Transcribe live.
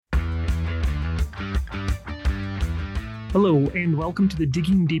Hello, and welcome to the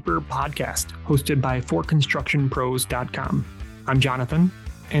Digging Deeper podcast, hosted by forconstructionpros.com. I'm Jonathan,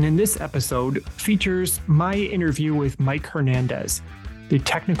 and in this episode features my interview with Mike Hernandez, the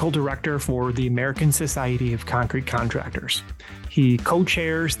technical director for the American Society of Concrete Contractors. He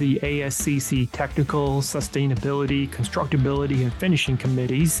co-chairs the ASCC Technical, Sustainability, Constructability, and Finishing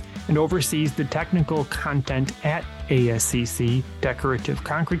Committees and oversees the technical content at ASCC, Decorative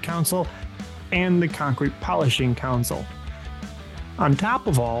Concrete Council, and the Concrete Polishing Council. On top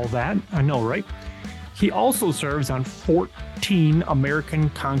of all that, I know, right? He also serves on 14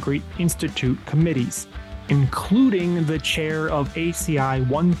 American Concrete Institute committees, including the chair of ACI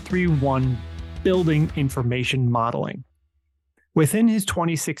 131 Building Information Modeling. Within his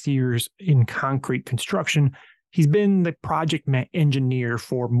 26 years in concrete construction, he's been the project engineer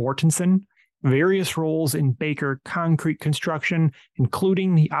for Mortenson, various roles in Baker Concrete Construction,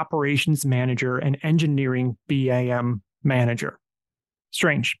 including the operations manager and engineering BIM manager.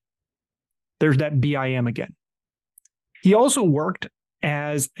 Strange. There's that BIM again. He also worked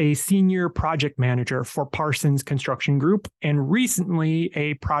as a senior project manager for Parsons Construction Group and recently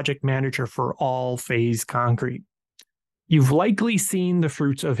a project manager for All Phase Concrete. You've likely seen the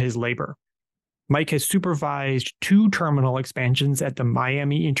fruits of his labor. Mike has supervised 2 terminal expansions at the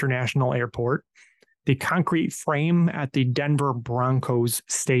Miami International Airport, the concrete frame at the Denver Broncos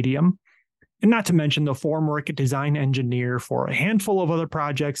Stadium, and not to mention the former design engineer for a handful of other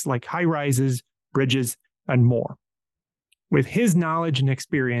projects like high-rises, bridges, and more. With his knowledge and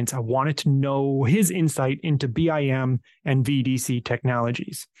experience, I wanted to know his insight into BIM and VDC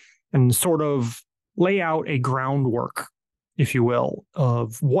technologies and sort of lay out a groundwork, if you will,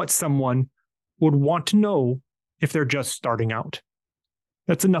 of what someone would want to know if they're just starting out.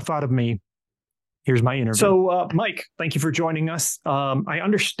 That's enough out of me. Here's my interview. So, Mike, thank you for joining us. I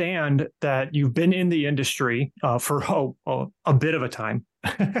understand that you've been in the industry for a bit of a time,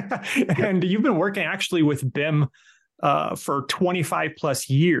 and you've been working actually with BIM for 25 plus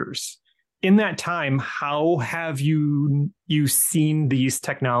years. In that time, how have you seen these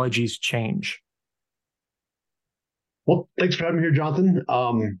technologies change? Well, thanks for having me here, Jonathan.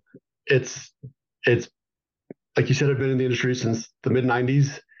 It's like you said, I've been in the industry since the mid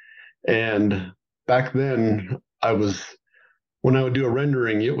 90s, and back then when I would do a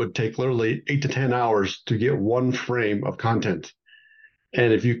rendering, it would take literally 8 to 10 hours to get one frame of content.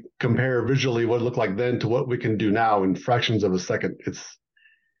 And if you compare visually what it looked like then to what we can do now in fractions of a second, it's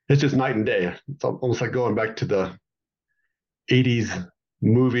just night and day. It's almost like going back to the 80s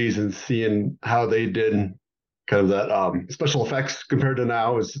movies and seeing how they did kind of that special effects compared to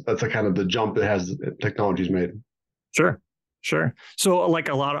now. That's a kind of the jump it has technology's made. Sure. So like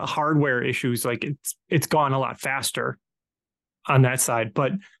a lot of hardware issues, like it's gone a lot faster on that side,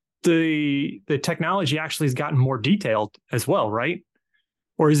 but the technology actually has gotten more detailed as well, right?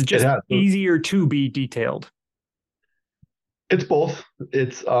 Or is it just easier to be detailed? It's both.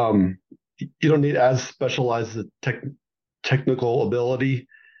 It's you don't need as specialized technical ability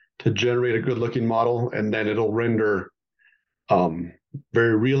to generate a good looking model, and then it'll render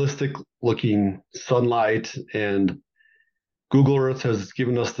very realistic looking sunlight, and Google Earth has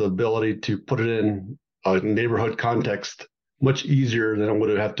given us the ability to put it in a neighborhood context much easier than it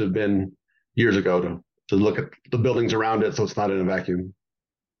would have to have been years ago to look at the buildings around it, so it's not in a vacuum.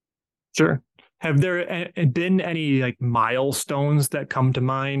 Sure. Have there been any like milestones that come to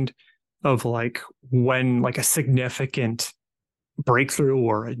mind of like when like a significant breakthrough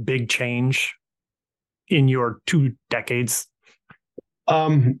or a big change in your 2 decades?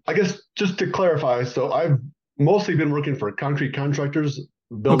 I guess just to clarify, so I've mostly been working for concrete contractors,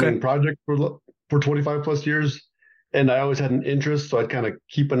 building projects for 25 plus years, and I always had an interest, so I'd kind of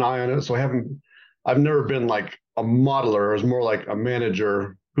keep an eye on it. So I've never been like a modeler. I was more like a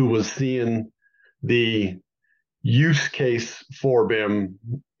manager who was seeing the use case for BIM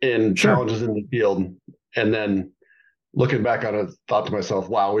and challenges in the field, and then looking back on it, thought to myself,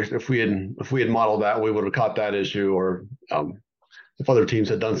 wow, if we had modeled that, we would have caught that issue, or if other teams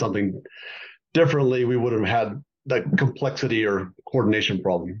had done something differently, we would have had that complexity or coordination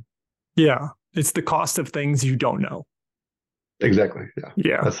problem. Yeah. It's the cost of things you don't know. Exactly.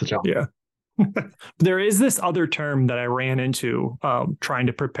 Yeah. That's the challenge. Yeah. There is this other term that I ran into trying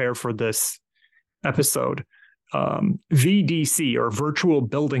to prepare for this episode, VDC, or virtual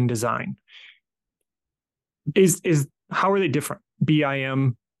building design. How are they different,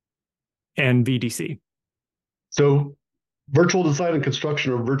 BIM and VDC? So virtual design and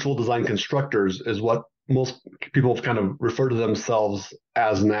construction, or virtual design constructors, is what most people kind of refer to themselves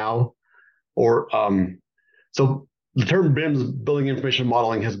as now. Or so the term BIM, building information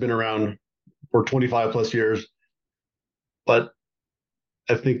modeling, has been around for 25 plus years. but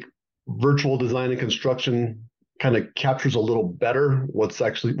I think virtual design and construction kind of captures a little better what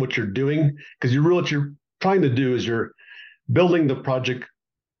you're doing, because what you're trying to do is you're building the project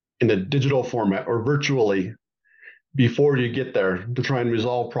in a digital format or virtually before you get there to try and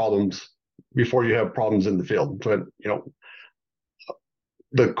resolve problems before you have problems in the field. So,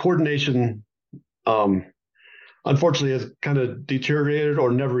 the coordination, unfortunately, has kind of deteriorated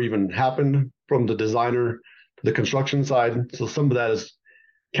or never even happened from the designer to the construction side. So some of that is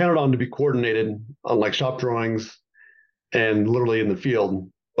counted on to be coordinated on like shop drawings and literally in the field.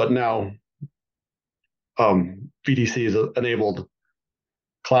 But now VDC has enabled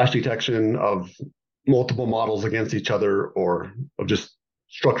clash detection of multiple models against each other, or of just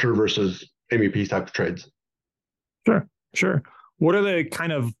structure versus MEP type of trades. Sure. What are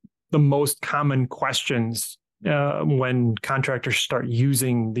the most common questions when contractors start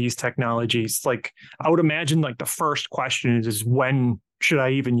using these technologies? Like, I would imagine like the first question is when should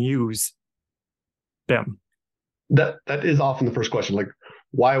I even use BIM? That is often the first question. Like,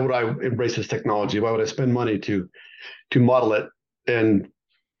 why would I embrace this technology? Why would I spend money to model it? And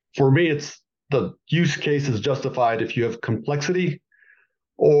for me, it's the use case is justified if you have complexity,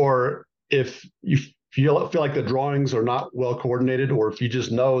 or if you feel like the drawings are not well coordinated, or if you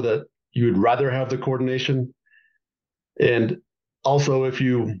just know that you would rather have the coordination. And also if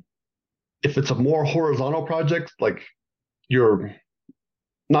it's a more horizontal project, like you're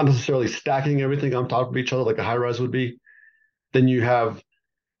not necessarily stacking everything on top of each other like a high rise would be, then you have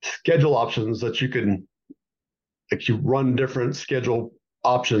schedule options that you can, like, you run different schedule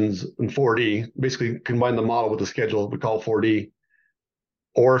options in 4D, basically combine the model with the schedule we call 4D.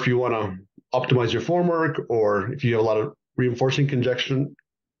 Or if you want to optimize your formwork, or if you have a lot of reinforcing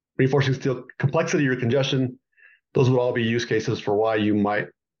steel complexity or congestion, those would all be use cases for why you might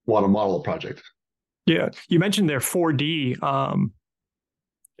want to model a project. Yeah, you mentioned there 4D,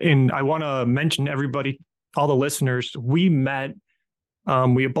 and I want to mention everybody, all the listeners, we met,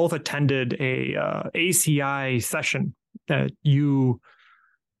 we both attended a ACI session that you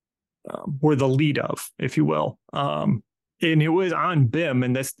were the lead of, if you will. And it was on BIM,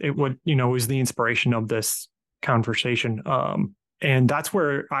 and was the inspiration of this conversation. And that's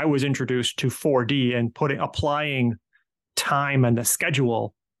where I was introduced to 4D and applying time and the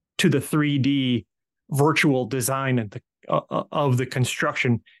schedule to the 3D virtual design and of the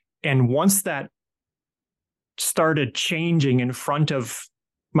construction. And once that started changing in front of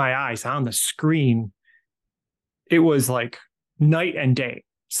my eyes on the screen, it was like night and day.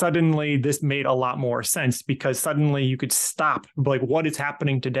 Suddenly this made a lot more sense, because suddenly you could stop, like, what is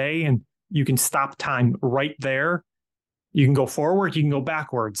happening today, and you can stop time right there. You can go forward, you can go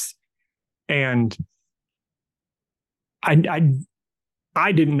backwards. And I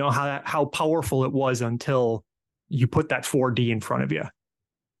didn't know how powerful it was until you put that 4D in front of you.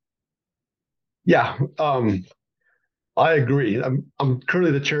 Yeah, I agree. I'm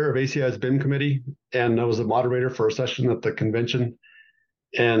currently the chair of ACI's BIM committee, and I was a moderator for a session at the convention.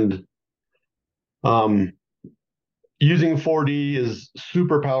 And using 4D is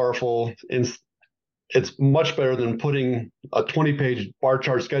super powerful. It's much better than putting a 20-page bar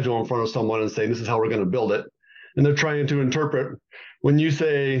chart schedule in front of someone and saying, this is how we're going to build it. And they're trying to interpret, when you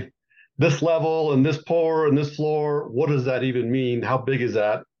say this level and this pour and this floor, what does that even mean? How big is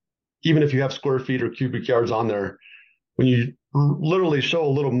that? Even if you have square feet or cubic yards on there, when you literally show a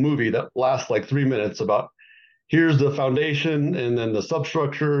little movie that lasts like 3 minutes about, here's the foundation and then the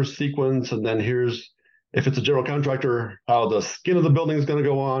substructure sequence, and then here's, if it's a general contractor, how the skin of the building is going to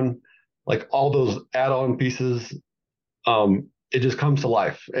go on, like all those add-on pieces, it just comes to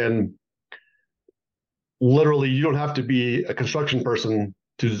life. And literally, you don't have to be a construction person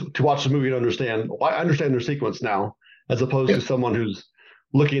to watch the movie and understand. Well, I understand their sequence now, as opposed to someone who's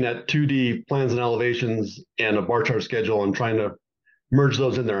looking at 2D plans and elevations and a bar chart schedule and trying to merge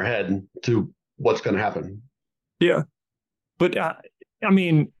those in their head to what's going to happen. Yeah. But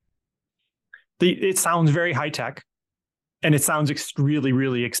it sounds very high tech, and it sounds really,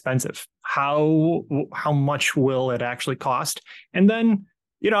 really expensive. How much will it actually cost? And then,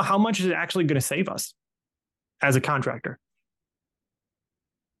 how much is it actually going to save us as a contractor?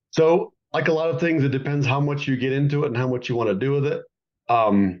 So, like a lot of things, it depends how much you get into it and how much you want to do with it.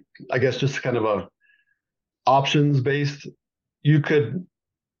 I guess just kind of a options based, you could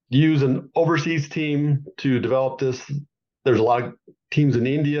use an overseas team to develop this. There's a lot of teams in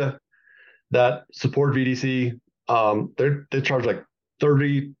India that support VDC. They charge like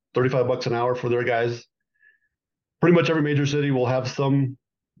 $35 an hour for their guys. Pretty much every major city will have some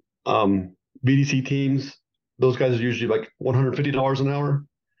VDC teams. Those guys are usually like $150 an hour.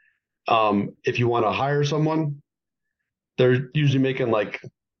 If you want to hire someone, they're usually making like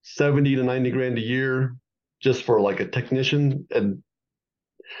 70 to 90 grand a year just for like a technician. And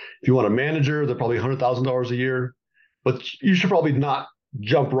if you want a manager, they're probably $100,000 a year. But you should probably not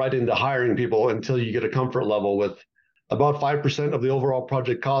jump right into hiring people until you get a comfort level with about 5% of the overall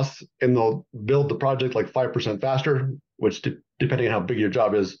project costs, and they'll build the project like 5% faster, which depending on how big your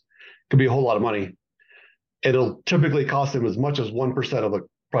job is, could be a whole lot of money. It'll typically cost them as much as 1% of the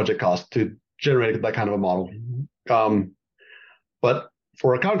project cost to generate that kind of a model. But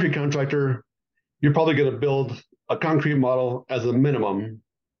for a concrete contractor, you're probably going to build a concrete model as a minimum.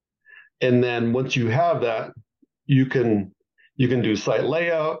 And then once you have that, you can do site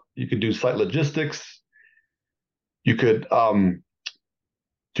layout, you can do site logistics, you could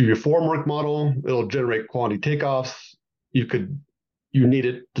do your formwork model. It'll generate quantity takeoffs. You need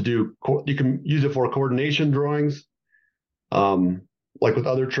it to do. You can use it for coordination drawings, like with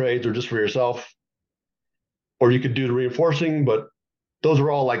other trades or just for yourself. Or you could do the reinforcing, but those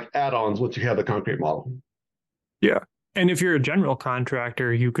are all like add-ons once you have the concrete model. Yeah. And if you're a general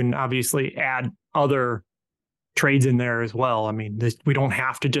contractor, you can obviously add other trades in there as well. I mean, we don't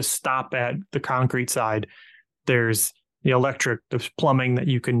have to just stop at the concrete side. There's the electric, there's plumbing that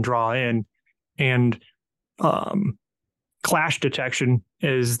you can draw in, and clash detection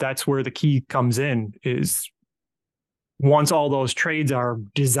that's where the key comes in. Is once all those trades are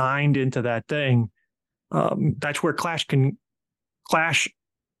designed into that thing, that's where clash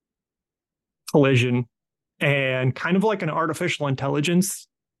collision and kind of like an artificial intelligence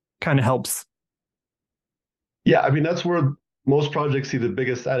kind of helps. Yeah, I mean, that's where most projects see the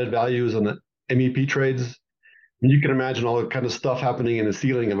biggest added value is on the MEP trades. You can imagine all the kind of stuff happening in the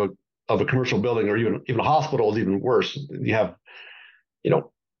ceiling of a commercial building, or even a hospital is even worse. You have,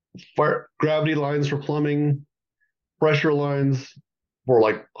 gravity lines for plumbing, pressure lines for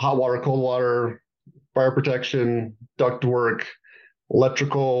like hot water, cold water, fire protection, duct work,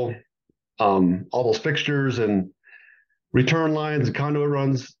 electrical, all those fixtures and return lines and conduit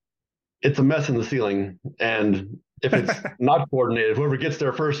runs. It's a mess in the ceiling. And if it's not coordinated, whoever gets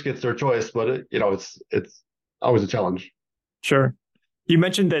there first gets their choice. But it's always a challenge. Sure. You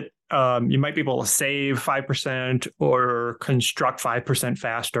mentioned that you might be able to save 5% or construct 5%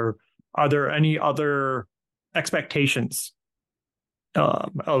 faster. Are there any other expectations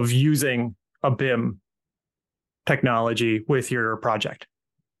of using a BIM technology with your project?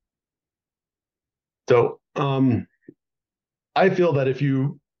 So I feel that if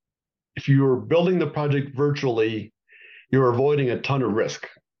you're building the project virtually, you're avoiding a ton of risk.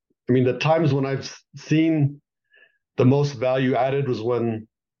 I mean, the times when I've seen the most value added was when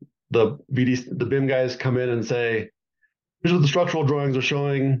the BIM guys come in and say, here's what the structural drawings are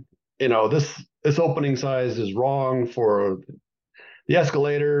showing. This opening size is wrong for the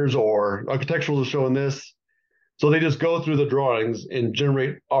escalators, or architectural is showing this. So they just go through the drawings and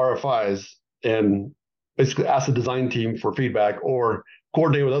generate RFIs and basically ask the design team for feedback or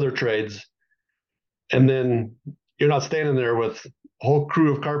coordinate with other trades. And then you're not standing there with a whole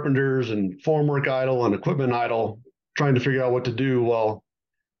crew of carpenters and formwork idle and equipment idle trying to figure out what to do. Well,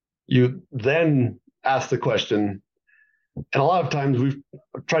 you then ask the question. And a lot of times we've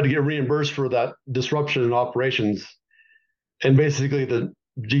tried to get reimbursed for that disruption in operations. And basically the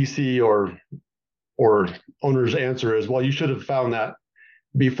GC or owner's answer is, well, you should have found that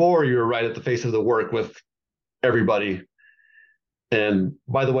before you were right at the face of the work with everybody. And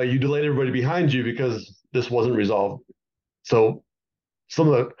by the way, you delayed everybody behind you because this wasn't resolved. So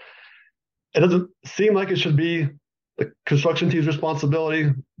it doesn't seem like it should be the construction team's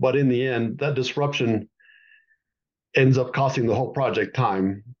responsibility, but in the end, that disruption ends up costing the whole project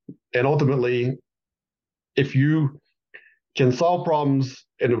time. And ultimately, if you can solve problems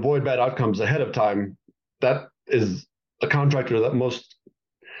and avoid bad outcomes ahead of time, that is a contractor that most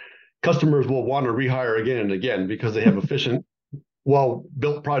customers will want to rehire again and again because they have efficient,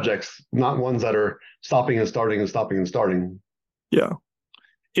 well-built projects, not ones that are stopping and starting and stopping and starting. Yeah.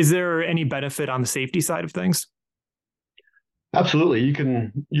 Is there any benefit on the safety side of things? Absolutely. You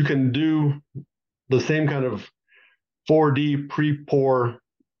can do the same kind of 4D pre-pour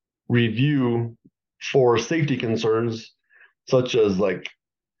review for safety concerns, such as like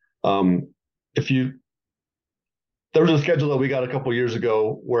there was a schedule that we got a couple of years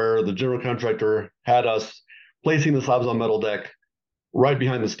ago where the general contractor had us placing the slabs on metal deck right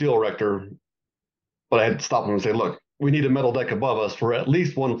behind the steel erector, but I had to stop them and say, look, we need a metal deck above us for at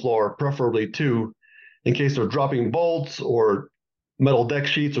least one floor, preferably two, in case they're dropping bolts or metal deck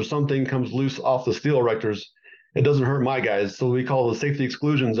sheets or something comes loose off the steel erectors. It doesn't hurt my guys. So we call the safety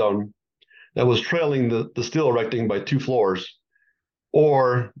exclusion zone that was trailing the steel erecting by 2 floors,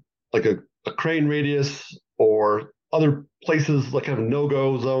 or like a crane radius or other places like kind of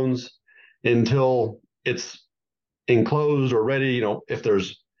no-go zones until it's enclosed or ready. If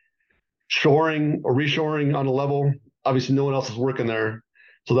there's shoring or reshoring on a level, obviously no one else is working there.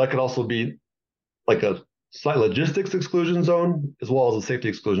 So that could also be like a site logistics exclusion zone as well as a safety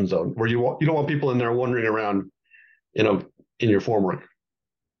exclusion zone where you don't want people in there wandering around, in your formwork.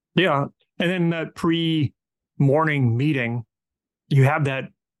 Yeah. And then that pre-morning meeting, you have that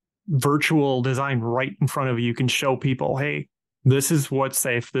virtual design right in front of you. You can show people, hey, this is what's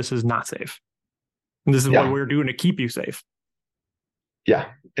safe. This is not safe. And this is what we're doing to keep you safe. Yeah.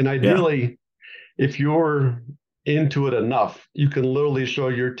 And ideally, if you're into it enough, you can literally show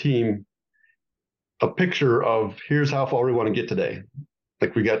your team a picture of here's how far we want to get today.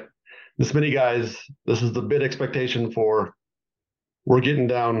 Like we got this many guys. This is the bid expectation for we're getting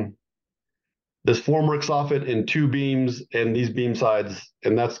down this formwork soffit in 2 beams and these beam sides,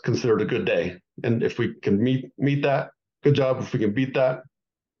 and that's considered a good day. And if we can meet that, good job. If we can beat that,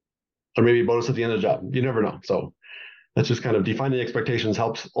 or maybe a bonus at the end of the job. You never know. So that's just kind of defining expectations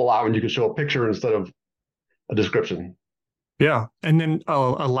helps a lot when you can show a picture instead of a description. Yeah. And then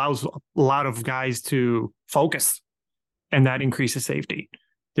allows a lot of guys to focus, and that increases safety.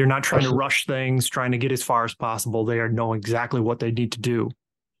 They're not trying to rush things, trying to get as far as possible. They know exactly what they need to do.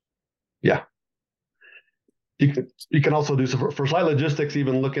 Yeah. You can also do some for site logistics,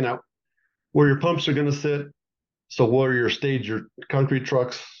 even looking at where your pumps are going to sit. So where your concrete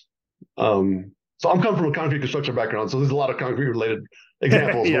trucks. So I'm coming from a concrete construction background, so there's a lot of concrete related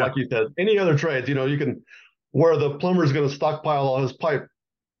examples. But like you said, any other trades, you can where the plumber is going to stockpile all his pipe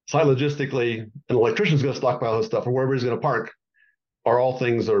site logistically, and the electrician's going to stockpile his stuff, or wherever he's going to park, are all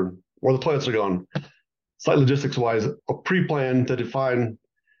things, or where the toilets are going. Site logistics wise, a pre-plan to define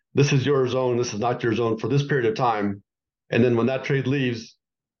this is your zone, this is not your zone for this period of time, and then when that trade leaves,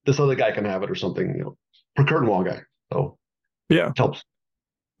 this other guy can have it or something. Per curtain wall guy. So it helps.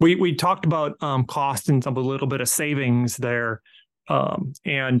 We talked about cost and a little bit of savings there.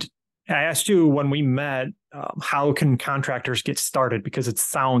 And I asked you when we met, how can contractors get started? Because it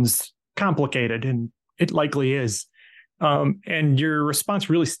sounds complicated, and it likely is. And your response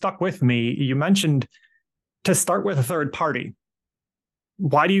really stuck with me. You mentioned to start with a third party.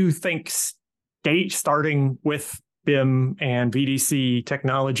 Why do you think starting with BIM and VDC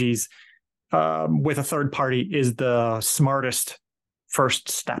technologies with a third party is the smartest first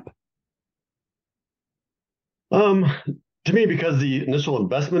step? To me, because the initial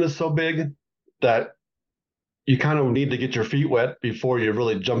investment is so big that you kind of need to get your feet wet before you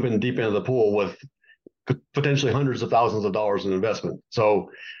really jump in deep into the pool with potentially hundreds of thousands of dollars in investment. So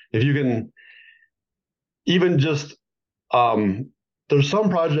if you can even just, there's some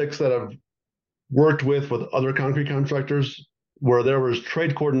projects that I've worked with other concrete contractors where there was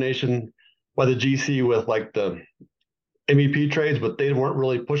trade coordination by the GC with like the MEP trades, but they weren't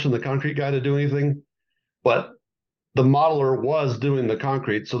really pushing the concrete guy to do anything. But the modeler was doing the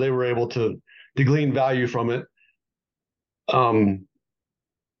concrete, so they were able to glean value from it.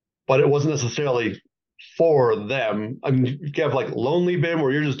 But it wasn't necessarily for them. I mean, you have like lonely BIM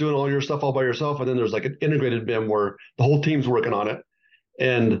where you're just doing all your stuff all by yourself, and then there's like an integrated BIM where the whole team's working on it.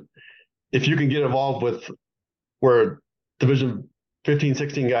 And if you can get involved with where division 15,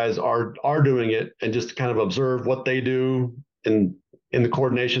 16 guys are doing it and just kind of observe what they do in the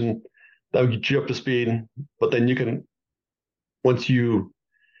coordination, that would get you up to speed. But then you can, once you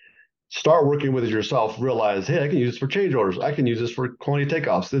start working with it yourself, realize, hey, I can use this for change orders. I can use this for quantity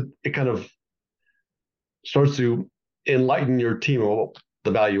takeoffs. It kind of starts to enlighten your team of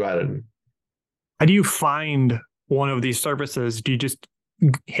the value added. How do you find one of these services? Do you just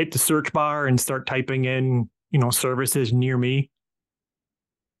hit the search bar and start typing in, services near me?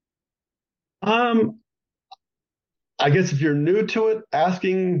 I guess if you're new to it,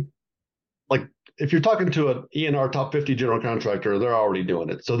 asking, like if you're talking to an ENR top 50 general contractor, they're already doing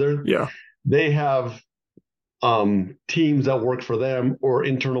it. So they have teams that work for them or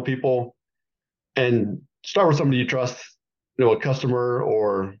internal people, and start with somebody you trust, a customer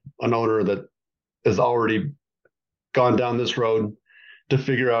or an owner that has already gone down this road to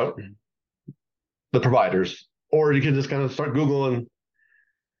figure out the providers. Or you can just kind of start Googling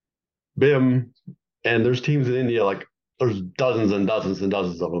BIM, and there's teams in India, like there's dozens and dozens and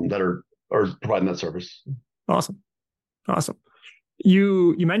dozens of them that are providing that service. Awesome.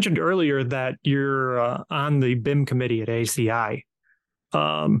 You mentioned earlier that you're on the BIM committee at ACI.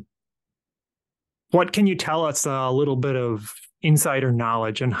 What can you tell us a little bit of insider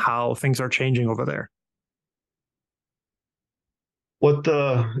knowledge and how things are changing over there? What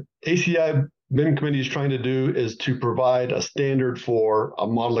the ACI BIM committee is trying to do is to provide a standard for a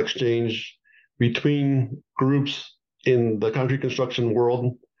model exchange between groups in the concrete construction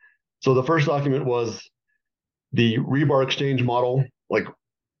world. So the first document was the rebar exchange model, like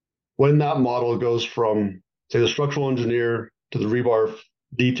when that model goes from, say, the structural engineer to the rebar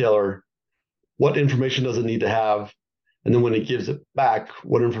detailer, what information does it need to have? And then when it gives it back,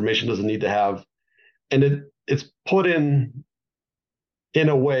 what information does it need to have? And it's put in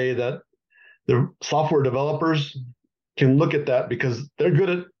a way that the software developers can look at that because they're good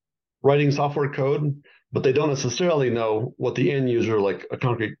at writing software code, but they don't necessarily know what the end user, like a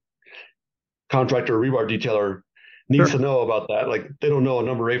concrete contractor or rebar detailer, needs to know about that. Like they don't know a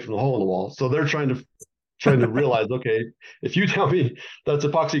number 8 from the hole in the wall. So they're trying to realize, okay, if you tell me that's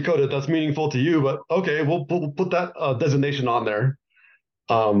epoxy coated, that's meaningful to you, but okay, we'll put that designation on there.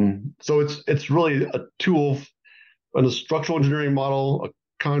 So it's really a tool in a structural engineering model, a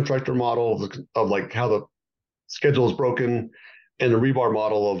contractor model of like how the schedule is broken, and a rebar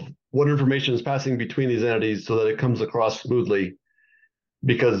model of what information is passing between these entities so that it comes across smoothly.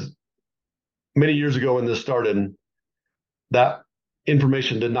 Because many years ago when this started, that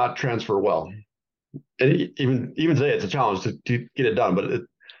information did not transfer well. And even today, it's a challenge to get it done, but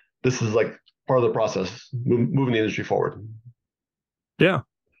this is like part of the process, moving the industry forward. Yeah,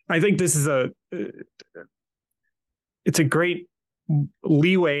 I think this is it's a great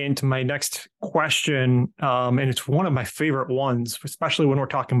leeway into my next question, and it's one of my favorite ones, especially when we're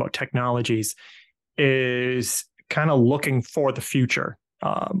talking about technologies, is kind of looking for the future.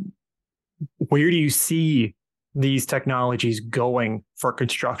 Where do you see these technologies going for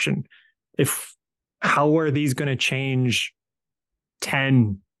construction? How are these going to change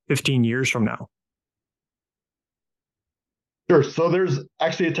 10, 15 years from now? Sure. So there's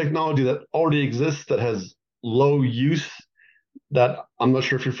actually a technology that already exists that has low use that I'm not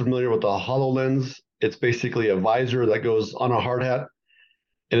sure if you're familiar with the HoloLens. It's basically a visor that goes on a hard hat.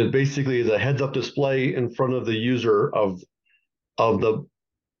 And it basically is a heads-up display in front of the user of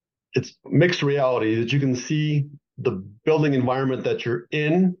it's mixed reality that you can see the building environment that you're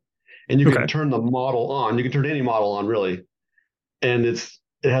in, and you can turn the model on. You can turn any model on, really. And it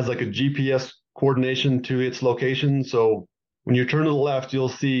has like a GPS coordination to its location. So when you turn to the left, you'll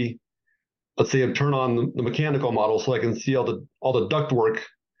see, let's say I turn on the mechanical model so I can see all the duct work,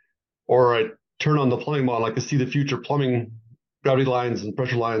 or I turn on the plumbing model, I can see the future plumbing gravity lines and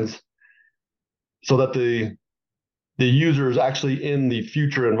pressure lines, so that the user is actually in the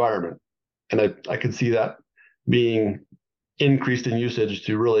future environment. And I can see that being increased in usage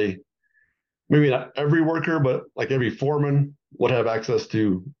to really, maybe not every worker, but like every foreman would have access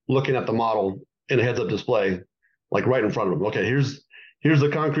to looking at the model in a heads-up display, like right in front of them. Okay, here's the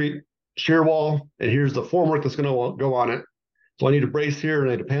concrete shear wall, and here's the formwork that's going to go on it. So I need a brace here,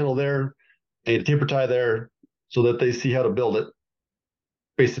 and I need a panel there, I need a taper tie there, so that they see how to build it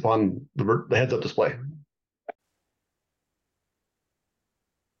based upon the heads-up display.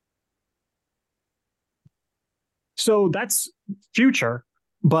 So that's future,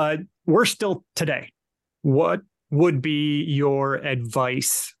 but we're still today. What would be your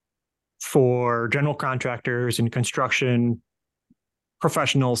advice for general contractors and construction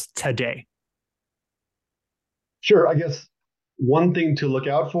professionals today? Sure. I guess one thing to look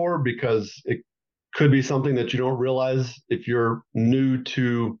out for, because it could be something that you don't realize if you're new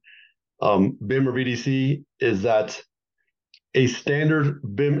to BIM or VDC, is that a standard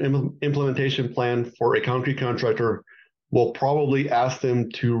BIM implementation plan for a concrete contractor will probably ask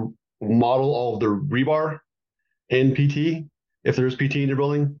them to model all of the rebar and PT, if there's PT in your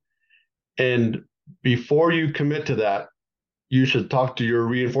building. And before you commit to that, you should talk to your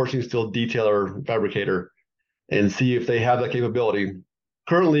reinforcing steel detailer fabricator and see if they have that capability.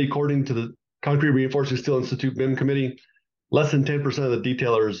 Currently, according to the Concrete Reinforcing Steel Institute BIM committee, less than 10% of the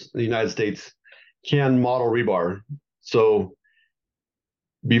detailers in the United States can model rebar. So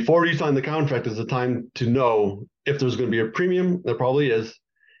before you sign the contract is the time to know if there's going to be a premium. There probably is.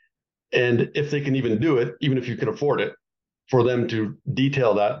 And if they can even do it, even if you can afford it, for them to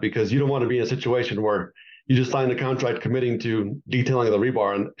detail that, because you don't want to be in a situation where you just sign the contract committing to detailing of the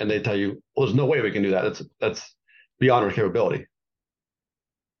rebar and they tell you, well, there's no way we can do that. That's beyond our capability.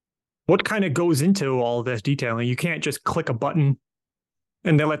 What kind of goes into all of this detailing? You can't just click a button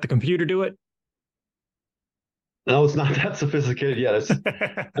and then let the computer do it. No, it's not that sophisticated yet.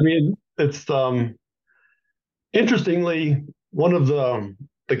 It's interestingly, one of the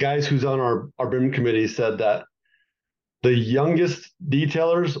guys who's on our BIM committee said that the youngest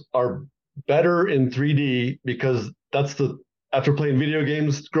detailers are better in 3D because after playing video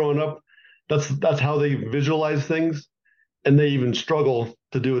games growing up, that's how they visualize things, and they even struggle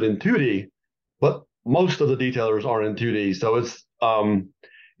to do it in 2D. But most of the detailers are in 2D, so it's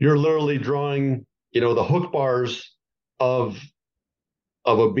you're literally drawing, the hook bars of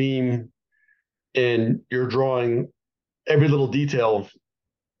a beam and you're drawing every little detail,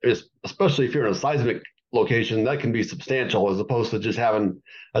 especially if you're in a seismic location, that can be substantial as opposed to just having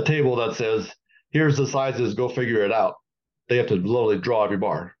a table that says, here's the sizes, go figure it out. They have to literally draw every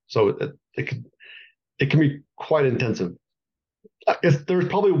bar. So it can be quite intensive. I guess there's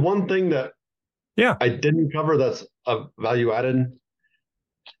probably one thing that I didn't cover that's a value added.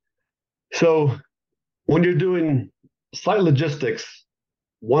 So when you're doing site logistics,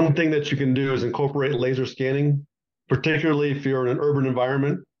 one thing that you can do is incorporate laser scanning, particularly if you're in an urban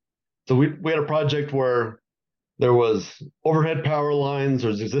environment. So we had a project where there was overhead power lines,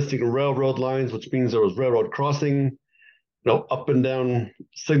 there's existing railroad lines, which means there was railroad crossing, up and down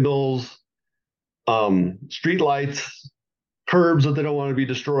signals, street lights, curbs that they don't want to be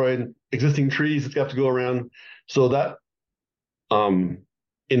destroyed, existing trees that have to go around. So that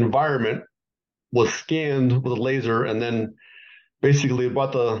environment was scanned with a laser, and then basically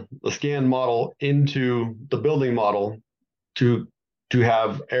brought the scan model into the building model to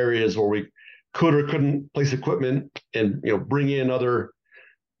have areas where we could or couldn't place equipment and bring in other.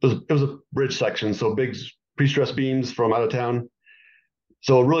 It was a bridge section, so big pre-stressed beams from out of town.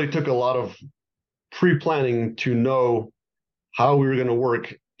 So it really took a lot of pre-planning to know how we were going to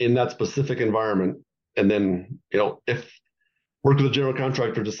work in that specific environment, and then if work with a general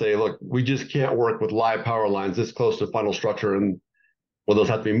contractor to say, look, we just can't work with live power lines this close to final structure, and will those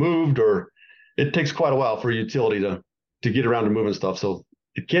have to be moved, or it takes quite a while for a utility to get around to moving stuff. So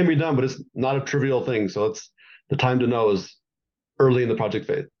it can be done, but it's not a trivial thing. So it's the time to know is early in the project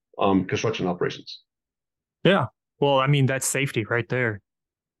phase, construction operations. Yeah. Well, I mean, that's safety right there.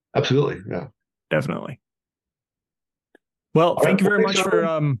 Absolutely. Yeah. Definitely. Well, thank you very much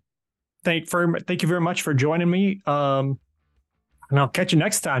for thank you very much for joining me. And I'll catch you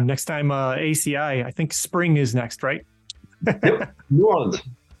next time. Next time, ACI. I think spring is next, right? Yep. New Orleans.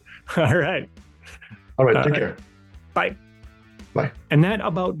 All right. All right. Take care. Bye. Bye. And that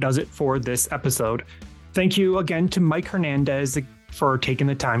about does it for this episode. Thank you again to Mike Hernandez for taking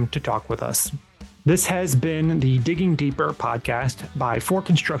the time to talk with us. This has been the Digging Deeper podcast by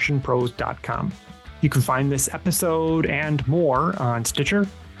forconstructionpros.com. You can find this episode and more on Stitcher,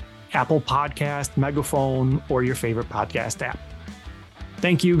 Apple Podcast, Megaphone, or your favorite podcast app.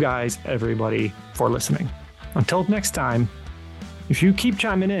 Thank you guys, everybody, for listening. Until next time, if you keep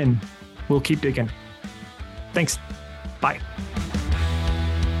chiming in, we'll keep digging. Thanks. Bye.